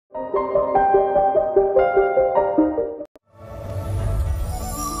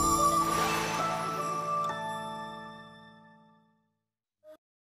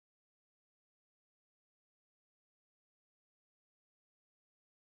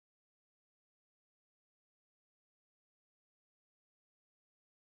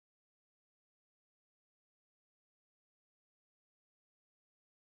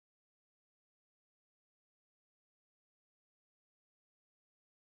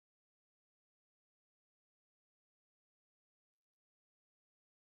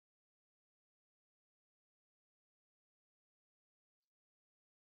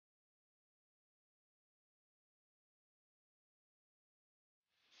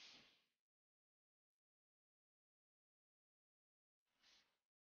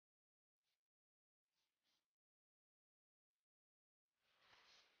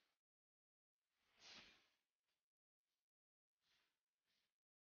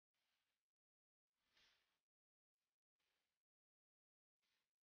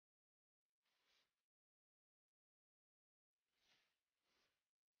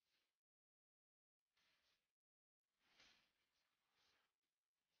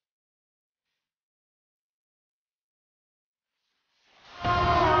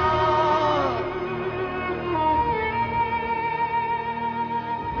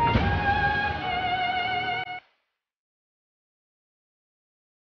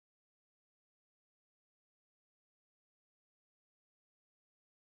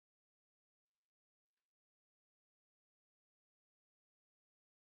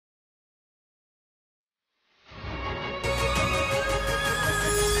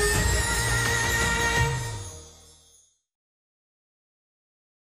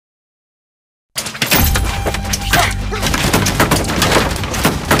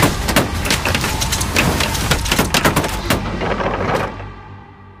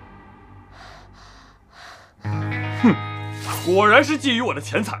果然是觊觎我的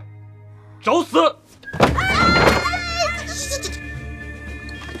钱财，找死！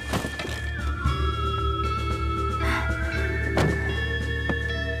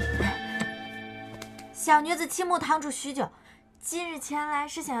小女子倾慕堂主许久，今日前来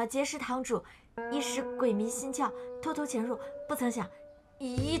是想要结识堂主，一时鬼迷心窍，偷偷潜入，不曾想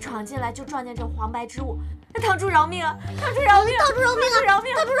一闯进来就撞见这黄白之物。堂主饶命啊！堂主饶命！堂主饶命啊！饶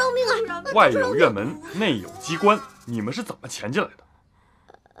命！堂主饶命啊！外有院门，内有机关，你们是怎么潜进来的？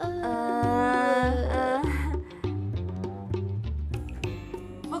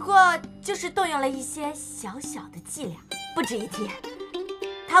不过就是动用了一些小小的伎俩，不值一提。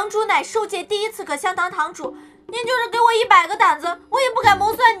堂主乃受界第一刺客相当堂主，您就是给我100个胆子，我也不敢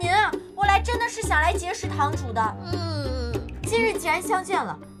谋算您啊！我来真的是想来结识堂主的。今日既然相见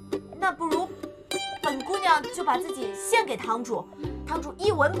了，那不如本姑娘就把自己献给堂主，堂主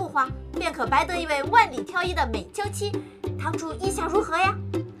一文不花，便可白得一位万里挑一的美娇妻。堂主意下如何呀？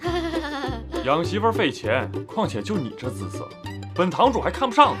养媳妇费钱，况且就你这姿色，本堂主还看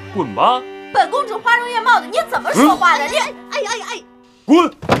不上，滚吧！本公主花容月貌的，你怎么说话的？你哎！滚！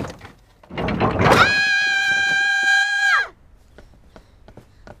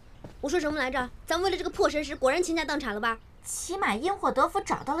我说什么来着？咱们为了这个破神石，果然倾家荡产了吧？起码因祸得福，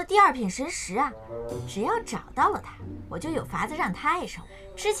找到了第2品神石啊！只要找到了它，我就有法子让他爱上我。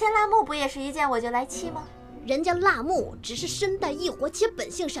之前辣木不也是一见我就来气吗？人家辣木只是身带异火且本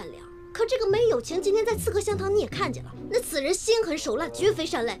性善良，可这个梅有情今天在刺客香堂你也看见了，那此人心狠手辣，绝非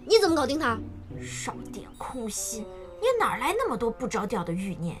善类，你怎么搞定他？少点空心，你哪来那么多不着调的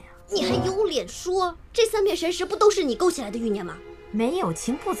欲念呀？你还有脸说？这3片神石不都是你勾起来的欲念吗？没有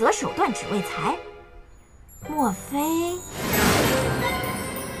情不择手段，只为财。莫非？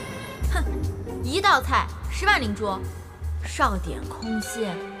哼，一道菜10万灵珠，少点空心。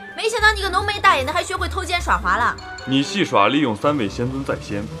没想到你个浓眉大眼的还学会偷奸耍滑了。你戏耍利用3位仙尊在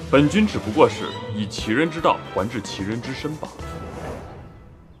先，本君只不过是以其人之道还治其人之身罢了。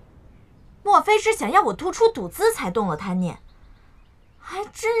莫非是想要我突出赌资才动了贪念？还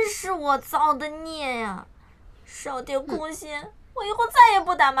真是我造的孽呀！少点空心，我以后再也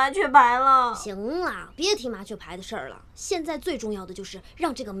不打麻雀牌了。行了，别提麻雀牌的事儿了。现在最重要的就是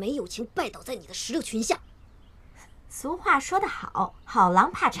让这个梅有情拜倒在你的石榴裙下。俗话说得好，好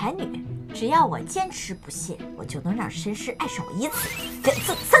郎怕缠女。只要我坚持不懈，我就能让神师爱上我1次、2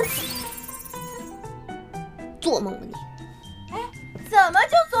次、3次。做梦吧你！哎，怎么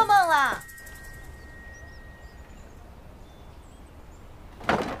就做梦了？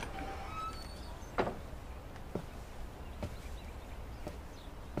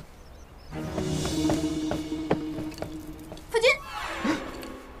夫君，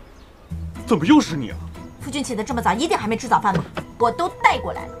怎么又是你啊？夫君起得这么早，一定还没吃早饭吧？我都带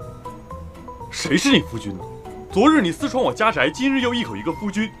过来了。谁是你夫君呢？昨日你私闯我家宅，今日又一口一个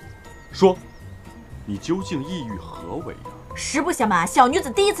夫君，说，你究竟意欲何为呀？实不相瞒，小女子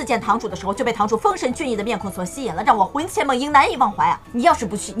第一次见堂主的时候，就被堂主丰神俊逸的面孔所吸引了，让我魂牵梦萦，难以忘怀啊！你要是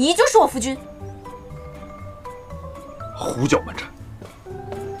不去，你就是我夫君。胡搅蛮缠。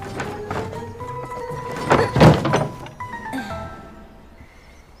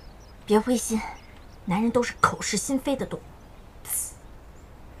别灰心，男人都是口是心非的动物。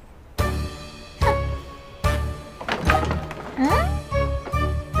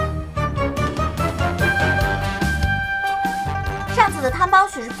上次的汤包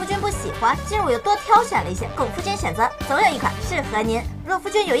许是夫君不喜欢，今日我又多挑选了一些，供夫君选择，总有一款适合您。若夫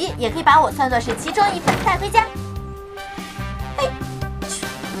君有意，也可以把我算作是其中一份带回家。嘿，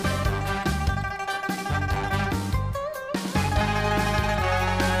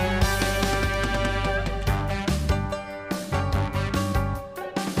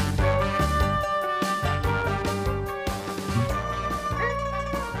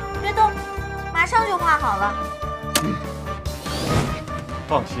别动，马上就画好了。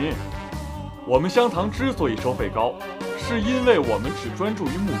放心，我们香堂之所以收费高，是因为我们只专注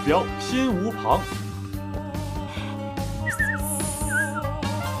于目标，心无旁。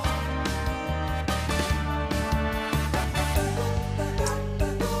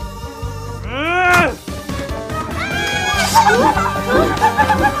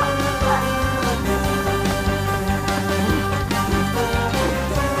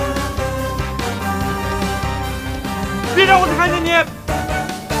别让我看见你！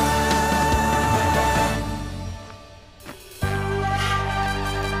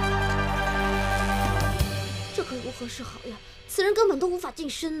这可如何是好呀？此人根本都无法近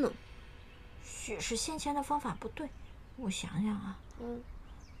身呢。许是先前的方法不对，我想想啊，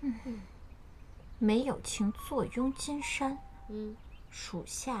没有情坐拥金山，属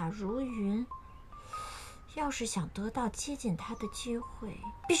下如云。要是想得到接近他的机会，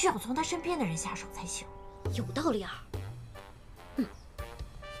必须要从他身边的人下手才行。有道理啊。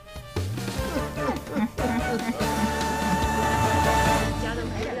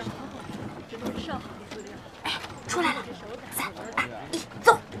哎，出来了！3、2、1，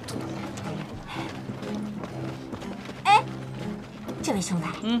走！哎，这位兄台，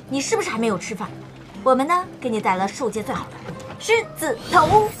你是不是还没有吃饭？我们呢，给你带了兽界最好的狮子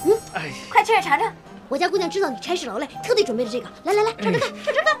头，快吃点尝尝。我家姑娘知道你差事劳累，特地准备了这个。来来来，尝尝看，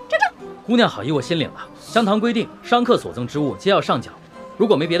尝尝看，尝尝。姑娘好意我心领了。香堂规定，商客所赠之物皆要上缴。如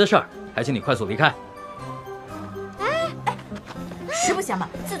果没别的事儿，还请你快速离开。实不相瞒，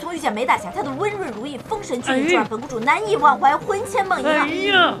自从遇见梅大侠，他的温润如玉、丰神俊逸，就让本公主难以忘怀，魂牵梦萦啊！哎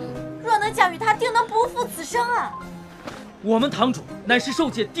呀，若能嫁与他，定能不负此生啊！我们堂主乃是兽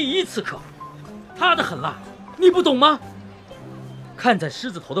界第一刺客，他的狠辣你不懂吗？看在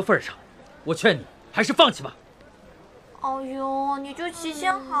狮子头的份上，我劝你还是放弃吧。哎呦，你就起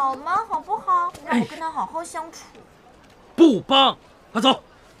先好吗？好不好？让我跟他好好相处。不帮，快走！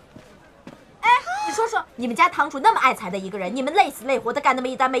哎，你说说，你们家堂主那么爱财的一个人，你们累死累活的干那么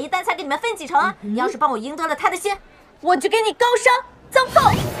一单，每一单才给你们分几成啊？你要是帮我赢得了他的心，我就给你高升增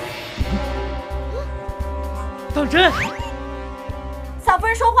俸。当真？嫂夫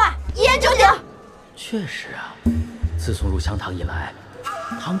人说话一言九鼎。确实啊，自从入香堂以来，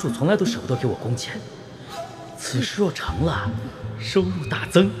堂主从来都舍不得给我工钱。此事若成了，收入大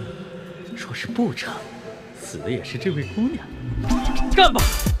增；若是不成，死的也是这位姑娘。干吧！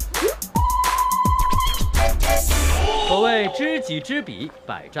所谓知己知彼，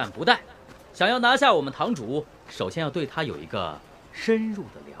百战不殆。想要拿下我们堂主，首先要对他有一个深入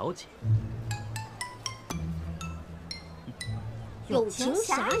的了解。友情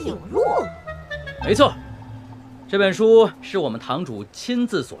侠影录，没错，这本书是我们堂主亲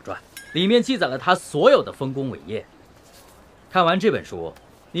自所撰，里面记载了他所有的丰功伟业。看完这本书，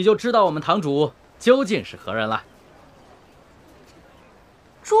你就知道我们堂主究竟是何人了。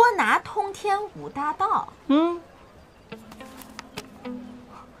捉拿通天五大盗。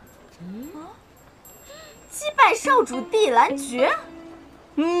击败少主地兰诀。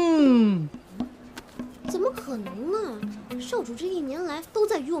怎么可能呢？少主这1年来都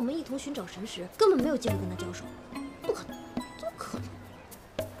在与我们一同寻找神石，根本没有机会跟他交手，不可能，怎么可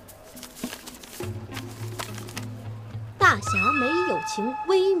能？大侠没友情，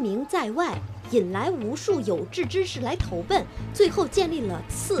威名在外，引来无数有志之士来投奔，最后建立了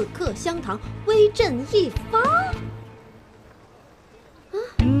刺客香堂，威震一方。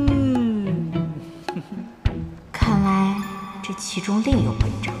看来这其中另有诡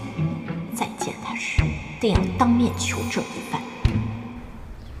诈。再见他时，定要当面求证一番。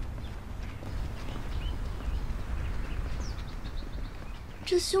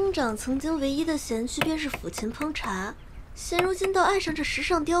这兄长曾经唯一的闲趣便是抚琴烹茶，现如今倒爱上这时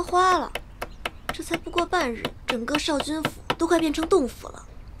尚雕花了。这才不过半日，整个少君府都快变成洞府了。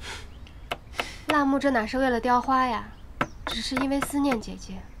辣木这哪是为了雕花呀，只是因为思念姐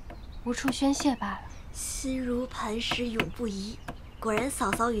姐，无处宣泄罢了。心如磐石永不移，果然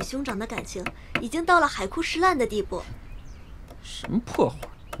嫂嫂与兄长的感情已经到了海枯石烂的地步。什么破花，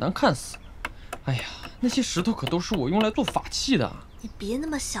难看死了！哎呀，那些石头可都是我用来做法器的。你别那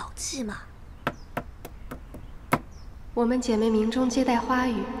么小气嘛。我们姐妹明中接待花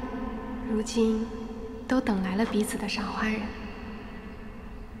语，如今都等来了彼此的赏花人。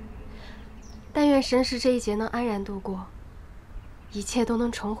但愿神识这一劫能安然度过，一切都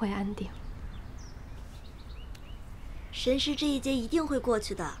能重回安定。神识这一劫一定会过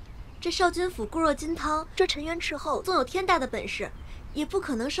去的。这少君府固若金汤，这沉冤斥后纵有天大的本事，也不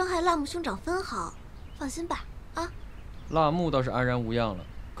可能伤害辣木兄长分毫。放心吧，啊。辣木倒是安然无恙了，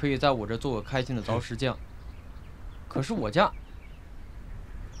可以在我这做个开心的凿石匠。可是我家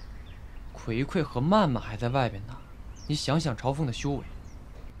葵葵和曼曼还在外边呢，你想想朝凤的修为，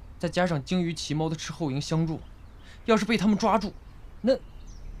再加上鲸鱼奇谋的斥后营相助，要是被他们抓住，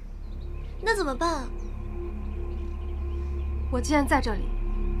那怎么办啊？我既然在这里，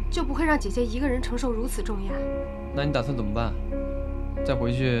就不会让姐姐一个人承受如此重压。那你打算怎么办？再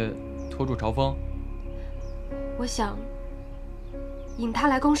回去拖住朝风？我想引她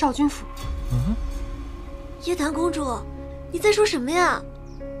来攻少君府。叶檀公主，你在说什么呀？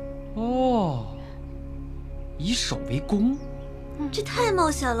哦，以守为攻，这太冒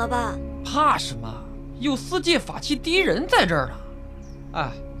险了吧？怕什么？有4界法器第一人在这儿呢。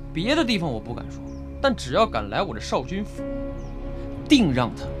哎，别的地方我不敢说，但只要敢来我这少君府，定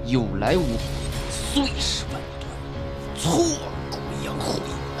让他有来无回，碎尸万段，挫骨扬灰。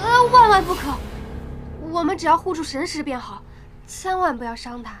万万不可！我们只要护住神识便好，千万不要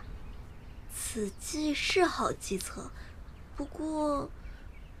伤他。此计是好计策，不过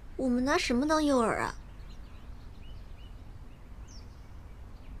我们拿什么当诱饵啊？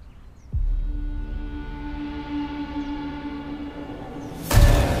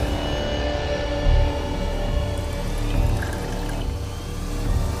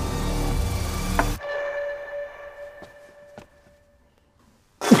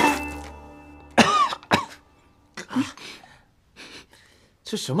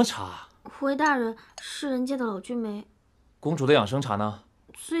这什么茶？回大人，是人界的老君梅。公主的养生茶呢？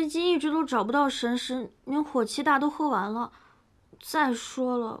最近一直都找不到神识，连火气大都喝完了。再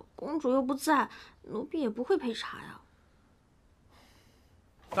说了，公主又不在，奴婢也不会配茶呀。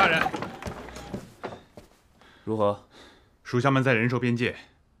大人，如何？属下们在仁寿边界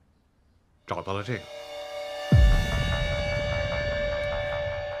找到了这个。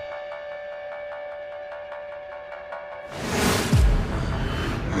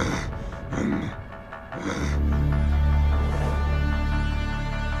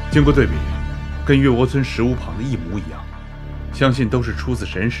经过对比，跟月窝村石屋旁的一模一样，相信都是出自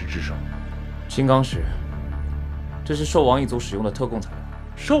神识之手。金刚石，这是兽王一族使用的特供材料。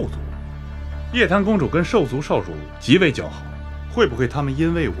兽族，叶檀公主跟兽族少主极为交好，会不会他们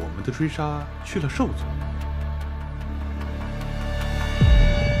因为我们的追杀去了兽族？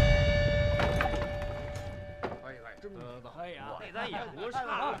咱也不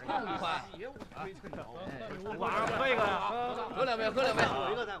差，痛快。晚上喝一个呀，喝两杯，喝两杯。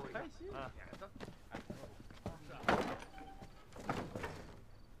有一个再回开心。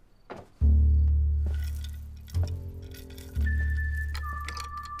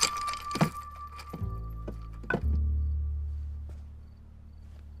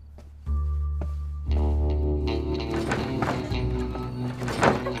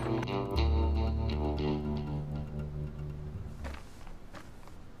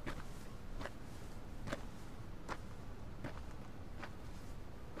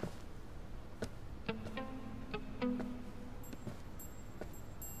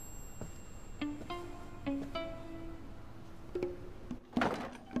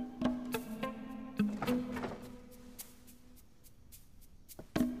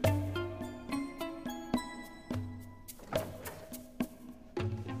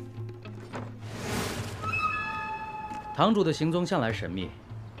堂主的行踪向来神秘，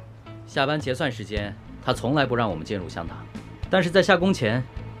下班结算时间，他从来不让我们进入香堂，但是在下工前，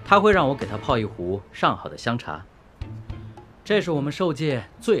他会让我给他泡一壶上好的香茶。这是我们兽界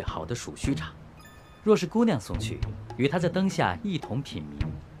最好的鼠须茶，若是姑娘送去，与他在灯下一同品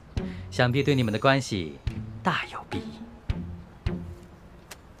茗，想必对你们的关系大有裨益。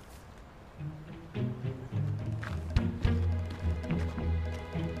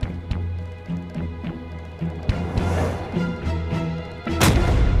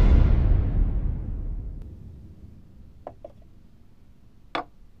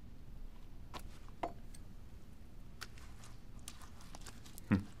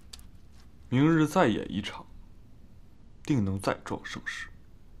明日再演一场，定能再壮盛世。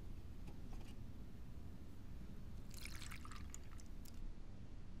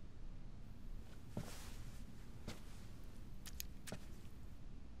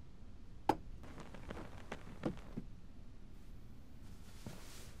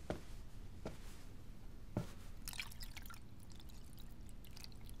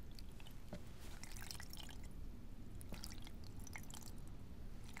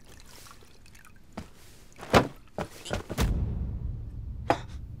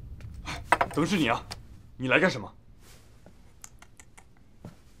都是你啊！你来干什么？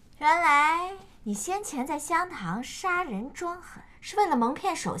原来你先前在香堂杀人装狠，是为了蒙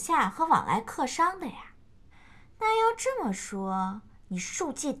骗手下和往来客商的呀。那要这么说，你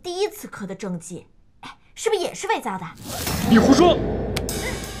受戒第一次磕的政绩，是不是也是伪造的？你胡说！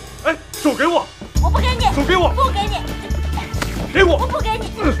哎，手给我！我不给你！手给我！不给你！给我！我不给你！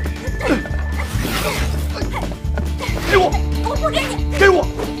给我！我不给你！给我！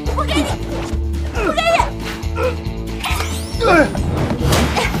我不给你！不给你！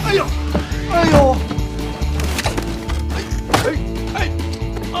哎呦！哎呦！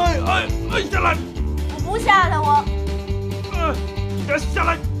下来！我不下来，我。下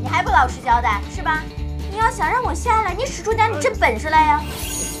来！你还不老实交代是吧？你要想让我下来，你使出点你真本事来呀！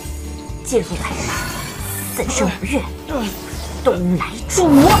进入来人，4生5月都来助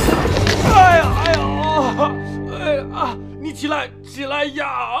我！哎呀！你起来呀！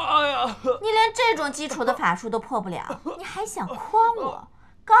哎呀！你连这种基础的法术都破不了，你还想诓我？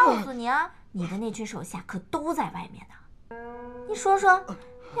告诉你啊，你的那群手下可都在外面呢。你说说，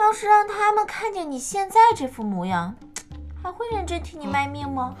要是让他们看见你现在这副模样，还会认真替你卖命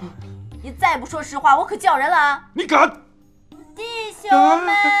吗？你再不说实话，我可叫人了啊！你敢！弟兄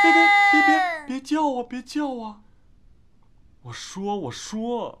们，别叫啊！别叫啊！我说，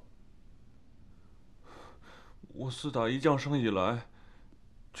我自打一降生以来，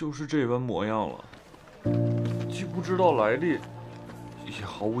就是这般模样了，既不知道来历，也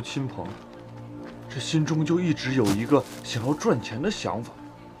毫无亲朋，这心中就一直有一个想要赚钱的想法，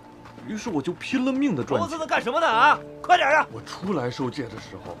于是我就拼了命的赚钱。猴子干什么呢啊？快点啊！我初来受戒的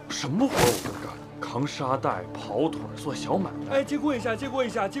时候，什么活我都干，扛沙袋、跑腿、做小买卖。哎，借过一下啊！借过一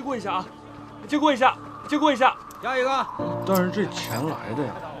下！下一个。但是这钱来的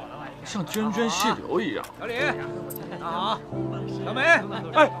呀，像涓涓细流一样。小李，拿好。小梅，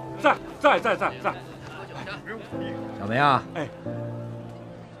哎，在。小梅啊，哎，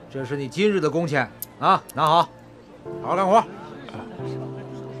这是你今日的工钱啊，拿好，好好干活。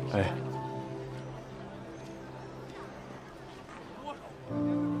哎，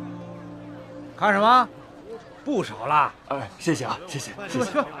看什么？不少啦。哎，谢谢啊，谢谢。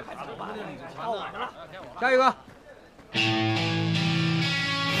下一个。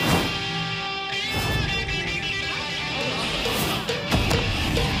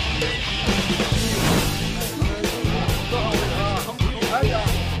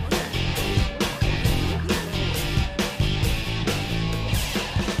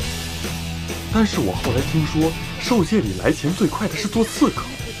但是我后来听说，受戒里来钱最快的是做刺客。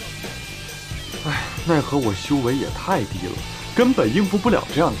哎，奈何我修为也太低了，根本应付不了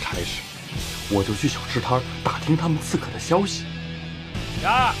这样的差事。我就去小吃摊打听他们刺客的消息。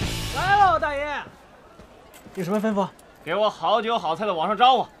呀，来喽，大爷！有什么吩咐？给我好酒好菜的往上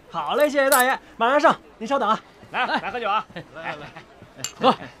招呼。好嘞，谢谢大爷，马上上。您稍等啊。来喝酒啊！来，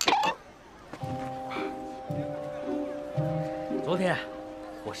喝。昨天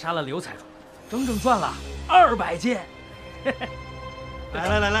我杀了刘财主，整整赚了200件。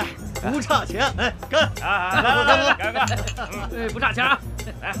来，不差钱，哎，干！来，哎，不差钱啊！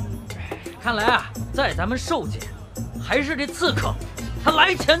来，看来啊，在咱们受戒，还是这刺客，他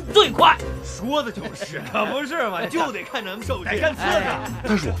来钱最快。说的就是，可不是嘛，就得看咱们受戒，干刺客。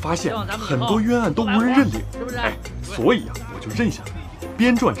但是我发现很多冤案都无人认领，是不是？哎，所以啊，我就认下来，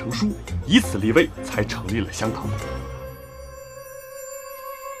编撰成书，以此立位，才成立了香堂。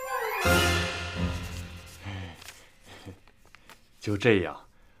就这样，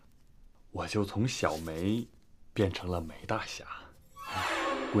我就从小梅变成了梅大侠。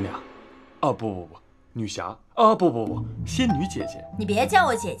姑娘，啊不，女侠啊不，仙女姐姐。你别叫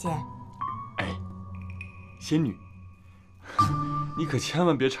我姐姐。哎，仙女，你可千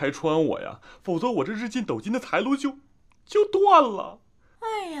万别拆穿我呀，否则我这日进斗金的财路就断了。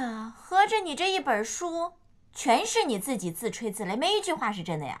哎呀，合着你这一本书全是你自己自吹自擂，没一句话是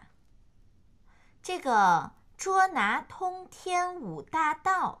真的呀？这个捉拿通天5大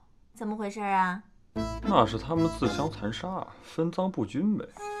盗怎么回事啊？那是他们自相残杀，分赃不均呗。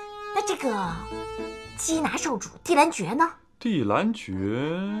那这个缉拿受主地兰诀呢？地兰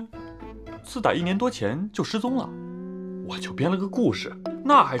诀，自打1年多前就失踪了，我就编了个故事，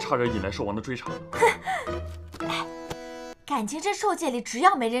那还差点引来兽王的追查呢。哎，感情这兽界里只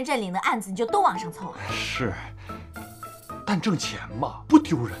要没人认领的案子，你就都往上凑啊？是，但挣钱嘛，不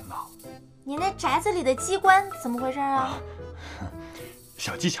丢人呐。你那宅子里的机关怎么回事啊？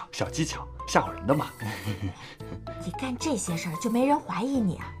小技巧，小技巧，吓唬人的嘛。你干这些事儿就没人怀疑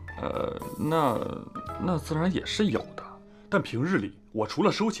你啊？那自然也是有的，但平日里我除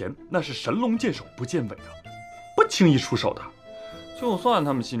了收钱，那是神龙见首不见尾的，不轻易出手的。就算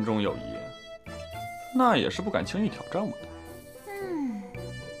他们心中有疑，那也是不敢轻易挑战我的。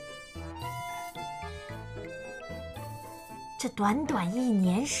这短短1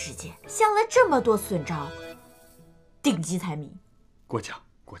年时间，想了这么多损招，顶级财迷。过奖，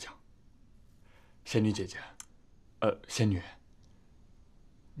过奖。仙女姐姐，仙女，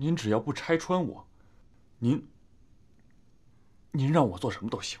您只要不拆穿我，您让我做什么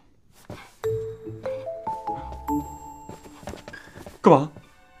都行。干嘛？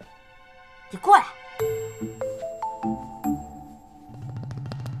你过来，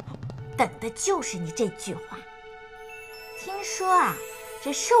等的就是你这句话。听说啊，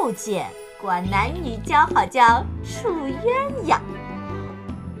这兽界管男女交好叫处鸳鸯，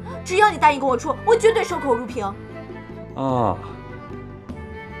只要你答应跟我处，我绝对守口如瓶。啊，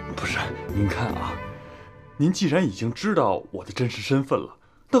不是，您看啊，您既然已经知道我的真实身份了，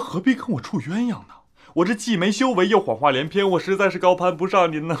那何必跟我处鸳鸯呢？我这既没修为又谎话连篇，我实在是高攀不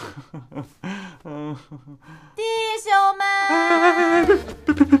上您呢。弟兄们，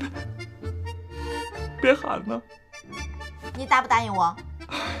别喊呢！你答不答应我？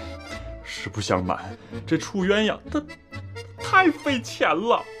实不相瞒，这处鸳鸯它太费钱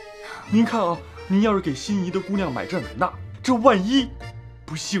了。您看啊，您要是给心仪的姑娘买这买那，这万一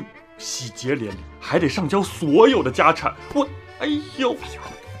不幸喜结连理，还得上交所有的家产。哎呦，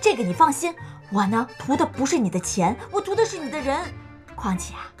这个你放心，我呢图的不是你的钱，我图的是你的人。况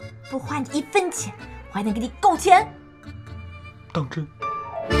且啊，不花你1分钱，我还能给你够钱。当真？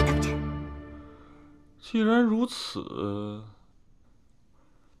当真。既然如此，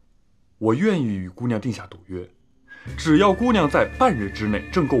我愿意与姑娘定下赌约，只要姑娘在半日之内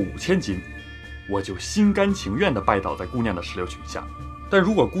挣够5000金，我就心甘情愿地拜倒在姑娘的石榴裙下。但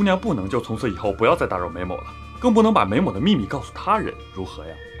如果姑娘不能，就从此以后不要再打扰梅某了，更不能把梅某的秘密告诉他人，如何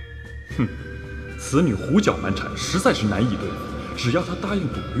呀？哼，此女胡搅蛮缠，实在是难以对付。只要她答应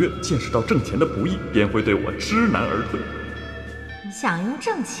赌约，见识到挣钱的不易，便会对我知难而退。想用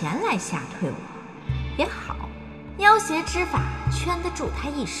挣钱来吓退我，也好。妖邪之法，圈得住他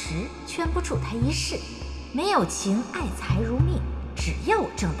一时，圈不住他一世。没有情，爱财如命，只要我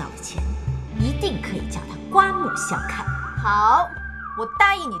挣到了钱，一定可以叫他刮目相看。好，我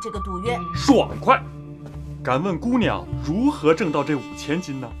答应你这个赌约。爽快！敢问姑娘如何挣到这5000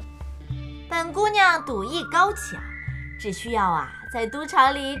金呢？本姑娘赌艺高强，只需要啊，在赌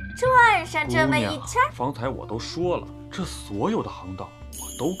场里转上这么一圈。方才我都说了，这所有的行当我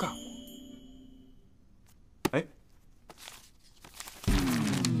都干过。哎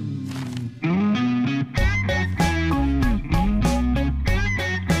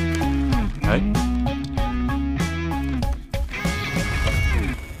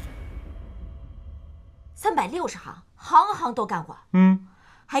，360行，行行都干过。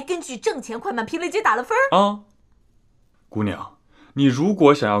还根据挣钱快慢评论节打了分啊。姑娘，你如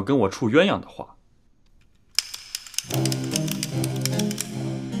果想要跟我处鸳鸯的话，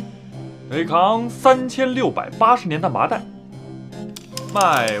得扛3680年的麻袋，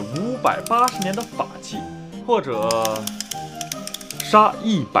卖580年的法器，或者杀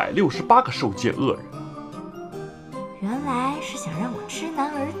168个受戒恶人。原来是想让我知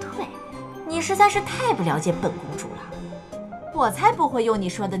难而退，你实在是太不了解本公主了。我才不会用你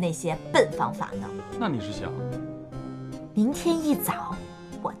说的那些笨方法呢。那你是想？明天一早，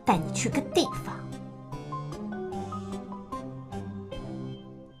我带你去个地方。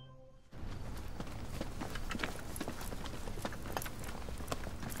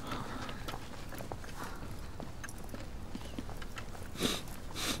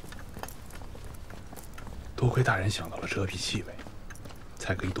多亏大人想到了遮蔽气味，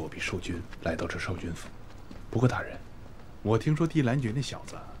才可以躲避兽军来到这少军府。不过大人，我听说地兰诀那小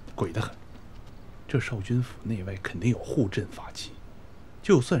子鬼得很，这少军府内外肯定有护阵法器，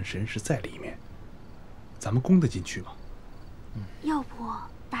就算神识在里面，咱们攻得进去吗？要不，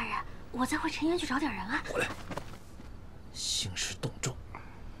大人，我再回陈院去找点人啊。过来。兴师动众，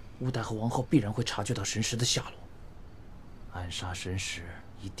乌代和王后必然会察觉到神识的下落。暗杀神识，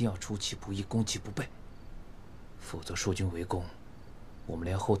一定要出其不意，攻其不备，否则兽军围攻，我们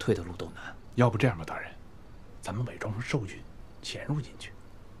连后退的路都难。要不这样吧，大人，咱们伪装成兽军，潜入进去。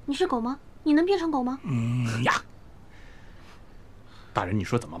你是狗吗？你能变成狗吗？呀！大人，你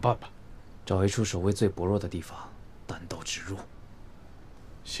说怎么办吧？找一处守卫最薄弱的地方，单刀直入。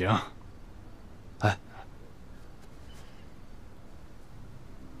行。哎，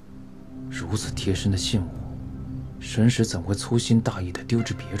如此贴身的信物，神使怎会粗心大意的丢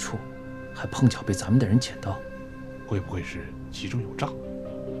至别处，还碰巧被咱们的人捡到？会不会是其中有诈？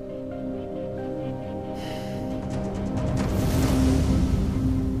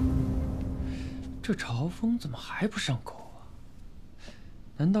这朝风怎么还不上钩啊？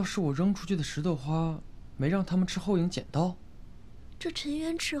难道是我扔出去的石头花没让他们吃后影捡到？这沉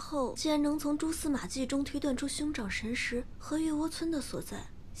冤斥后，既然能从蛛丝马迹中推断出兄长神石和月窝村的所在，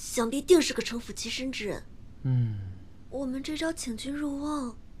想必定是个城府极深之人。我们这招请君入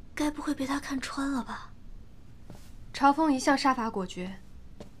瓮，该不会被他看穿了吧？朝风一向杀伐果决，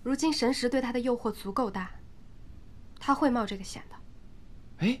如今神石对他的诱惑足够大，他会冒这个险的。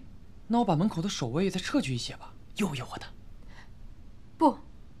哎，那我把门口的守卫再撤去一些吧，诱惑诱惑他。不，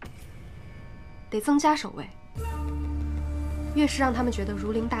得增加守卫，越是让他们觉得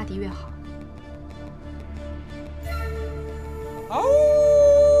如临大敌越好。嗷！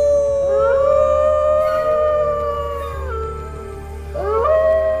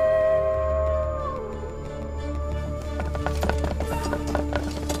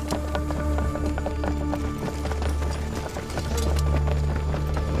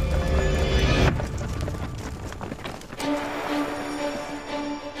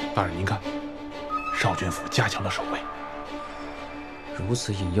大人，您看，少军府加强了守卫。如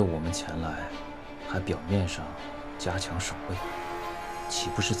此引诱我们前来，还表面上加强守卫，岂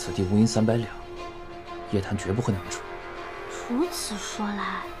不是此地无银300两？叶檀绝不会那么蠢。如此说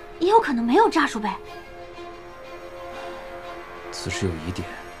来，也有可能没有诈术呗。此事有疑点，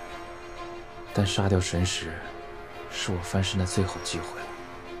但杀掉神石是我翻身的最后机会，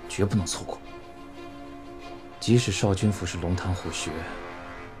绝不能错过。即使少军府是龙潭虎穴，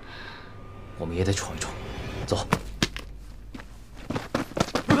我们也得闯一闯。走。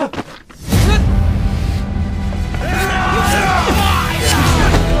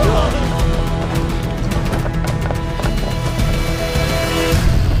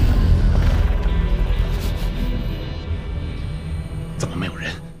怎么没有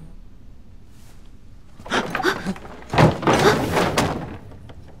人？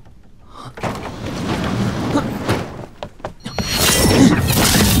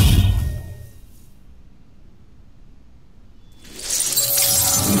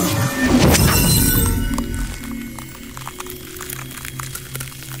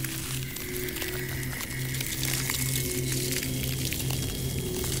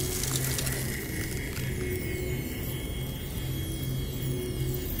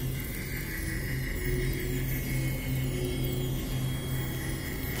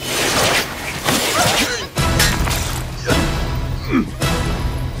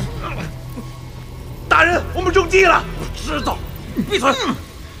大人，我们中计了！我知道，你闭嘴！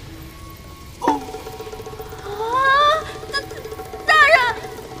大人，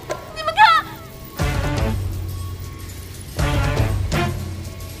你们看，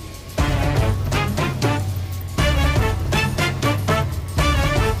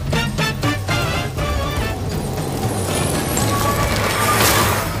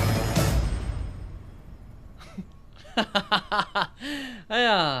哈哈哈哈！哎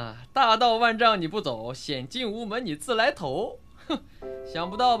呀，大道万丈你不走，险境无门你自来投。哼，想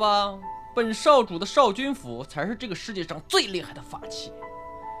不到吧？本少主的少军府才是这个世界上最厉害的法器。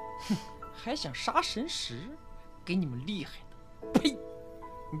哼，还想杀神石？给你们厉害的！呸！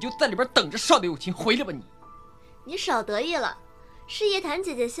你就在里边等着少的有情回来吧你！你少得意了，是叶檀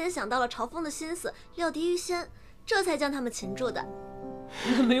姐姐先想到了朝风的心思，料敌于先，这才将他们擒住的。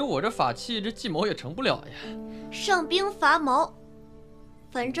那没有我这法器，这计谋也成不了呀。上兵伐谋，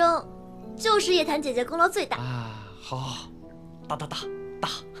反正就是叶檀姐姐功劳最大啊！好，好，打！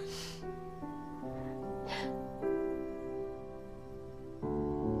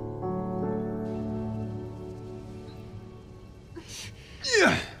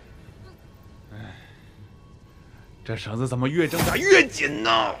这绳子怎么越挣扎越紧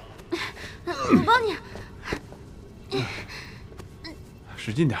呢？我帮你。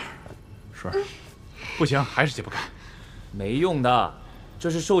使劲点儿，顺儿。不行，还是解不开。没用的，这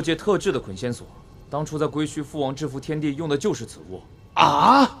是兽界特制的捆仙索，当初在归墟父王制服天地用的就是此物。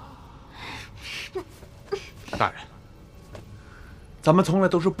啊！大人，咱们从来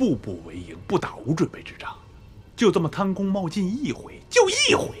都是步步为营，不打无准备之仗，就这么贪功冒进一回，就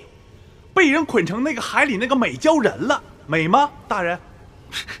一回，被人捆成那个海里那个美鲛人了，美吗，大人？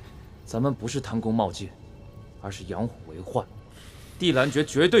咱们不是贪功冒进，而是养虎为患。帝兰诀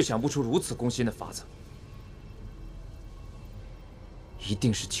绝对想不出如此攻心的法子，一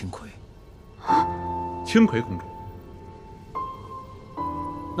定是青葵。青葵公主。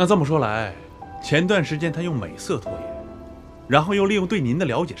那这么说来，前段时间他用美色拖延，然后又利用对您的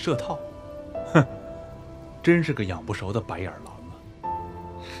了解设套，哼，真是个养不熟的白眼狼啊！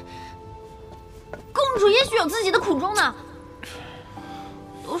公主也许有自己的苦衷呢，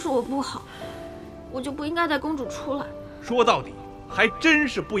都是我不好，我就不应该带公主出来。说到底，还真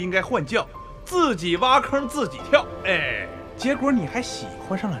是不应该换教，自己挖坑自己跳。哎，结果你还喜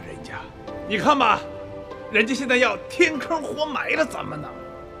欢上了人家，你看吧，人家现在要天坑活埋了咱们呢。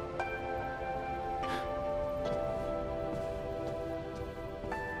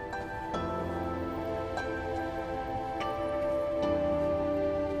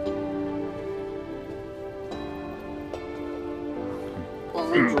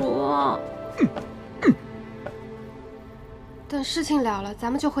公主，等事情了了，咱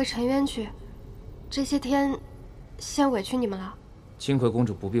们就回沉渊去。这些天，先委屈你们了。青葵公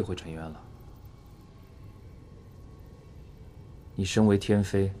主不必回沉渊了。你身为天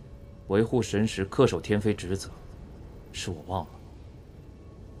妃，维护神识、恪守天妃职责，是我忘了。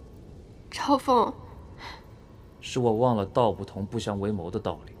朝凤，是我忘了道不同不相为谋的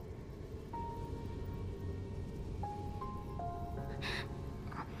道理。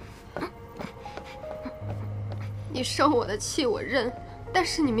你生我的气，我认。但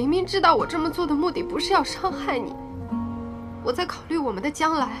是你明明知道我这么做的目的不是要伤害你，我在考虑我们的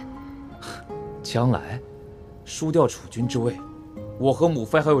将来。将来，输掉储君之位，我和母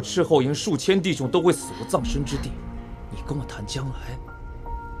妃还有赤后营数千弟兄都会死无葬身之地。你跟我谈将来？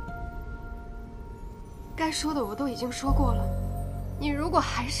该说的我都已经说过了。你如果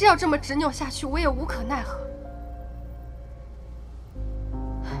还是要这么执拗下去，我也无可奈何。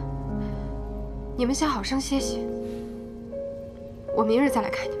你们先好生歇息，我明日再来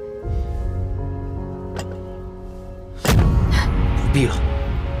看你们。不必了。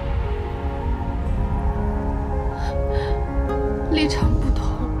立场不同，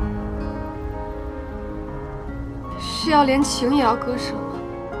是要连情也要割舍吗？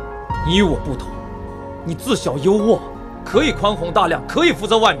你与我不同，你自小优渥，可以宽宏大量，可以福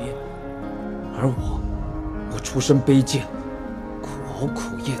泽万民；而我出身卑贱，苦熬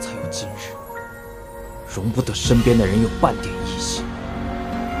苦业才有今日。容不得身边的人有半点异心。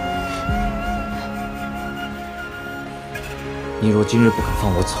你若今日不肯放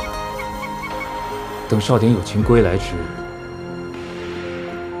我走，等少典有情归来之日，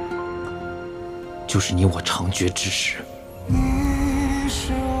就是你我长绝之时。你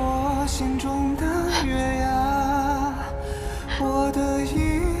是我心中的月牙，我的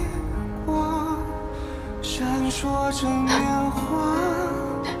荧光闪烁着年华。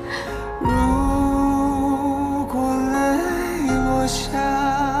如果泪落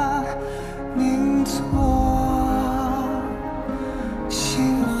下，凝作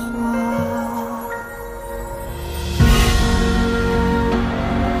心花。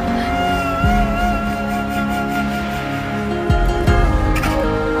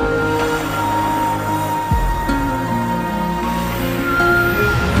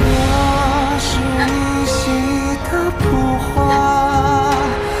我是你洗的蒲花，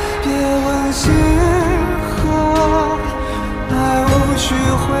别问星河，来无需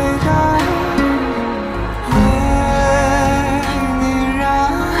回答，为你燃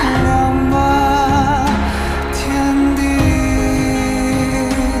亮吧天地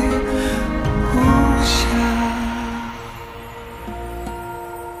无暇。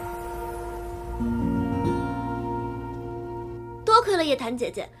多亏了叶檀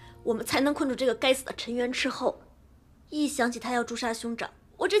姐姐，我们才能困住这个该死的沉冤斥后。一想起他要诛杀兄长，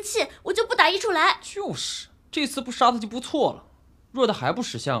我这气我就不打一处来。就是，这次不杀他就不错了。若他还不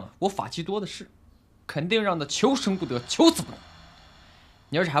识相，我法器多的是，肯定让他求生不得，求死不能。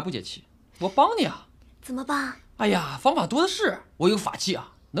你要是还不解气，我帮你啊。怎么办？哎呀，方法多的是。我有个法器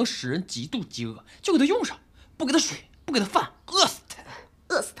啊，能使人极度饥饿，就给他用上，不给他水，不给他饭，饿死他。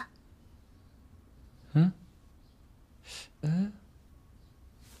饿死他。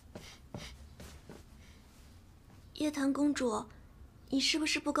叶檀公主，你是不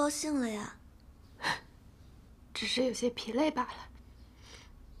是不高兴了呀？只是有些疲累罢了。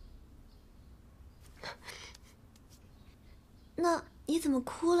那你怎么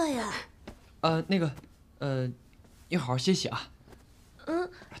哭了呀？你好好歇息啊。走。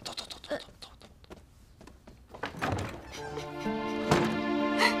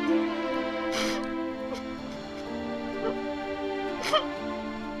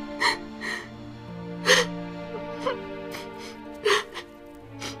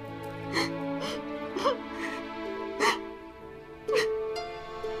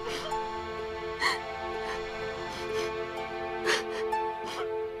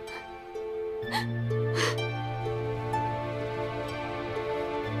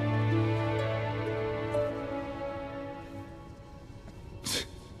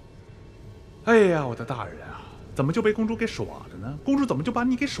哎呀，我的大人啊，怎么就被公主给耍了呢？公主怎么就把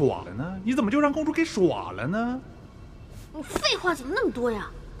你给耍了呢？你怎么就让公主给耍了呢？你废话怎么那么多呀？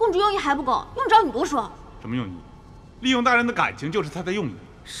公主用意还不够，用着你多说。什么用意？利用大人的感情就是他的用意。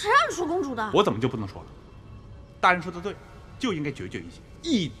谁让你说公主的？我怎么就不能说了？大人说的对，就应该决绝一些，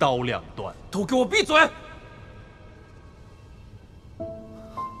一刀两断。都给我闭嘴！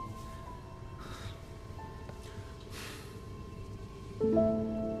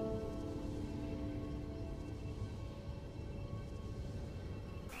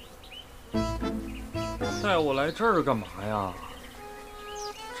带我来这儿干嘛呀？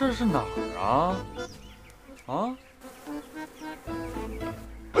这是哪儿啊？啊？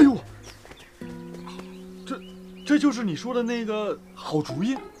哎呦，这就是你说的那个好主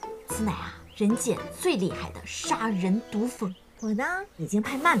意。此乃啊，人间最厉害的杀人毒蜂。我呢，已经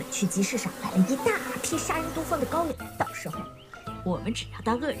派曼美去集市上买了一大批杀人毒蜂的膏药，到时候我们只要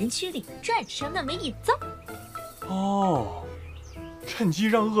到恶人区里赚上那么一遭。哦，趁机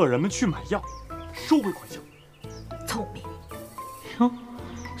让恶人们去买药，收回款项。聪明。哟，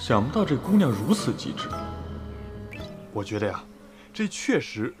想不到这姑娘如此机智。我觉得呀，这确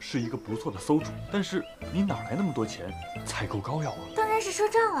实是一个不错的馊主。但是你哪来那么多钱采购膏药啊？当然是赊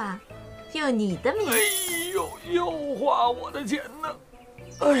账啊，用你的名。哎呦，又花我的钱呢！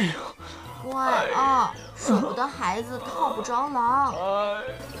哎呀，乖啊，舍不得孩子套不着狼。哎，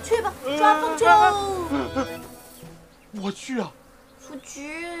去吧，抓风去。我去啊！夫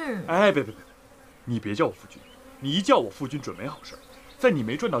君。哎，别，你别叫我夫君，你一叫我夫君准没好事。在你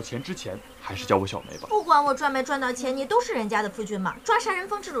没赚到钱之前，还是叫我小梅吧。不管我赚没赚到钱，你都是人家的夫君嘛。抓杀人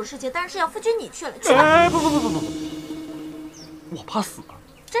蜂这种事情，当然是要夫君你去了。去吧。哎，不，我怕死啊！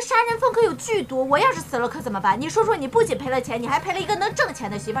这杀人蜂可有剧毒，我要是死了可怎么办？你说说，你不仅赔了钱，你还赔了一个能挣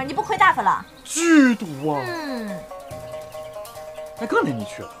钱的媳妇儿，你不亏大发了？剧毒啊！那更得你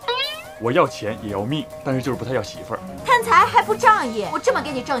去了。我要钱也要命，但是就是不太要媳妇儿。贪财还不仗义，我这么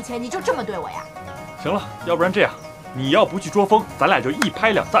给你挣钱，你就这么对我呀？行了，要不然这样，你要不去捉风，咱俩就一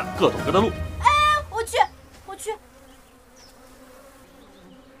拍两散，各走各的路。哎，我去。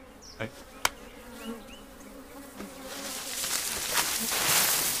哎，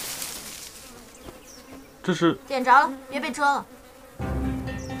这是点着了，别被蛰了。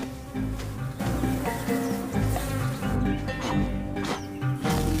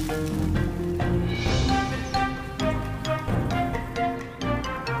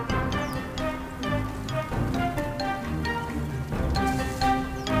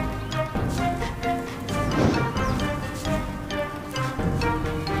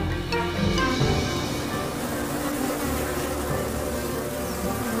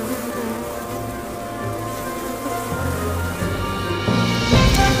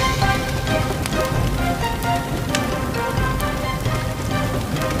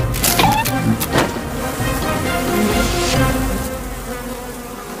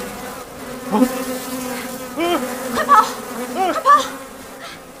快跑！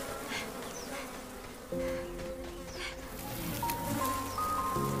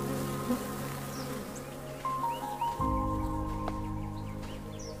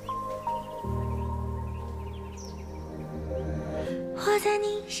我在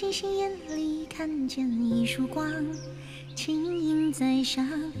你星星眼里看见一束光，轻盈在上，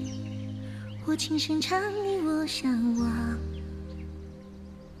我轻声唱你我向往。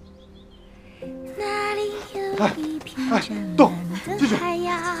那里有一片湛蓝的海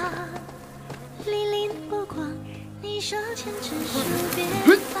洋，粼粼波光，你手牵着手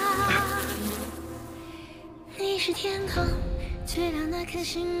别放。你是天空最亮那颗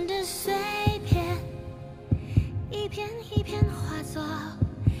星的碎片，一片一片化作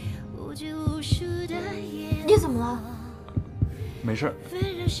无拘无束的夜。你怎么了？没事，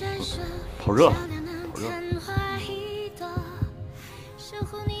跑热了，跑热。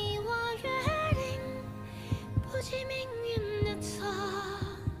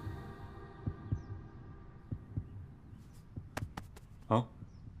啊？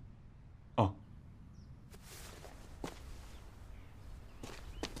哦。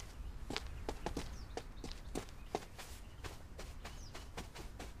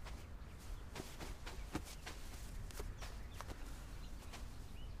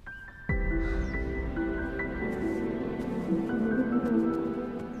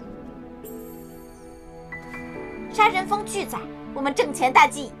杀人蜂拒载，我们挣钱大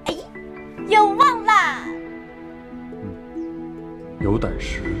计，哎，有望啦！有胆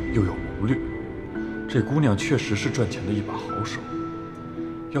识又有谋略，这姑娘确实是赚钱的一把好手。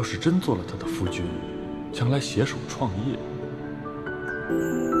要是真做了他的夫君，将来携手创业。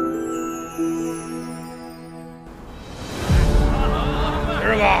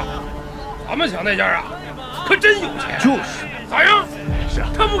师哥，咱们抢那家啊，可真有钱。就是，咋样？是啊，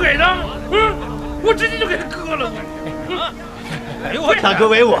他不给他，我直接就给他割了。哎呦，大哥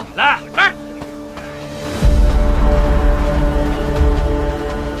威武！来。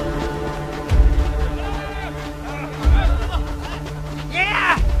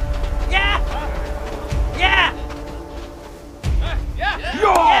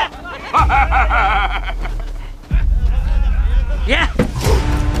爷，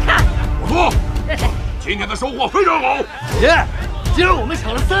不错，今天的收获非常好。爷，今儿我们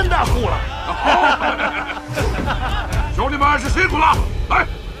抢了3大户了。兄弟们是辛苦了，来，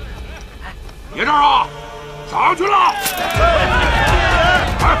爷这儿啊，上去了。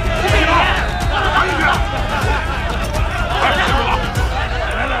来，进去，赶紧去。来，辛苦了。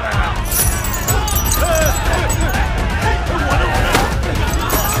来。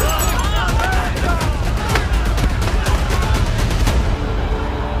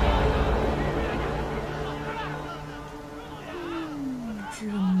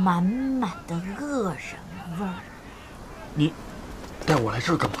满满的恶人味儿。你带我来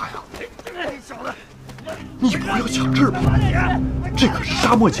这儿干嘛呀？你不要抢这儿吧，这可是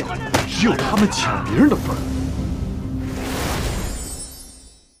沙漠角，只有他们抢别人的份儿。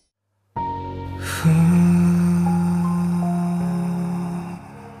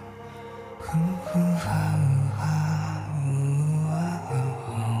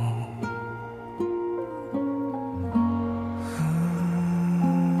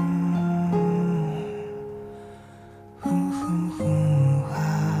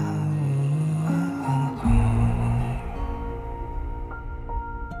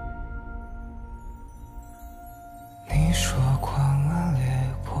你说过了掠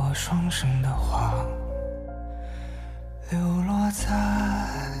过双生的花，流落在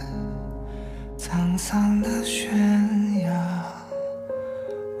沧桑的悬崖。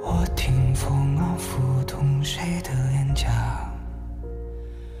我听风儿拂动谁的脸颊，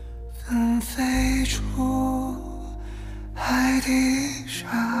纷飞出海底沙。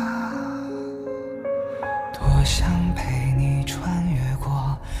多想陪你穿越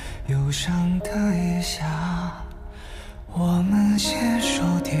过忧伤的夜夏，我们携手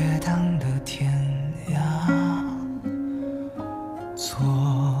跌宕的天涯，错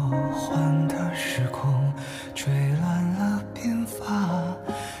换的时空吹乱了鬓发，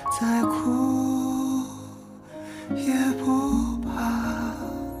再哭也不怕。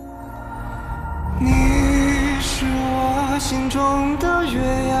你是我心中的月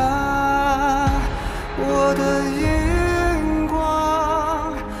牙，我的眼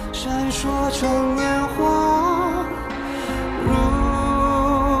光闪烁成烟花。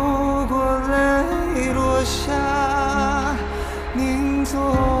下凝作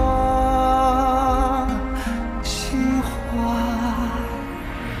情花，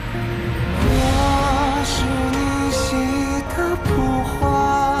我是你洗的蒲花，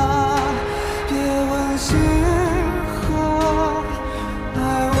别问星河，来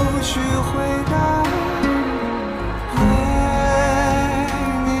无需回答，为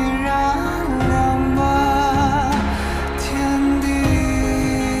你燃亮吧天地。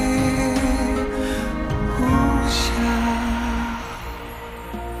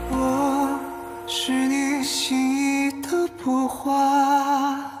我是你心意的蒲花，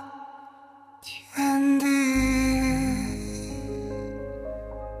天地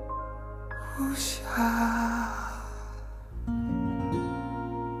无暇。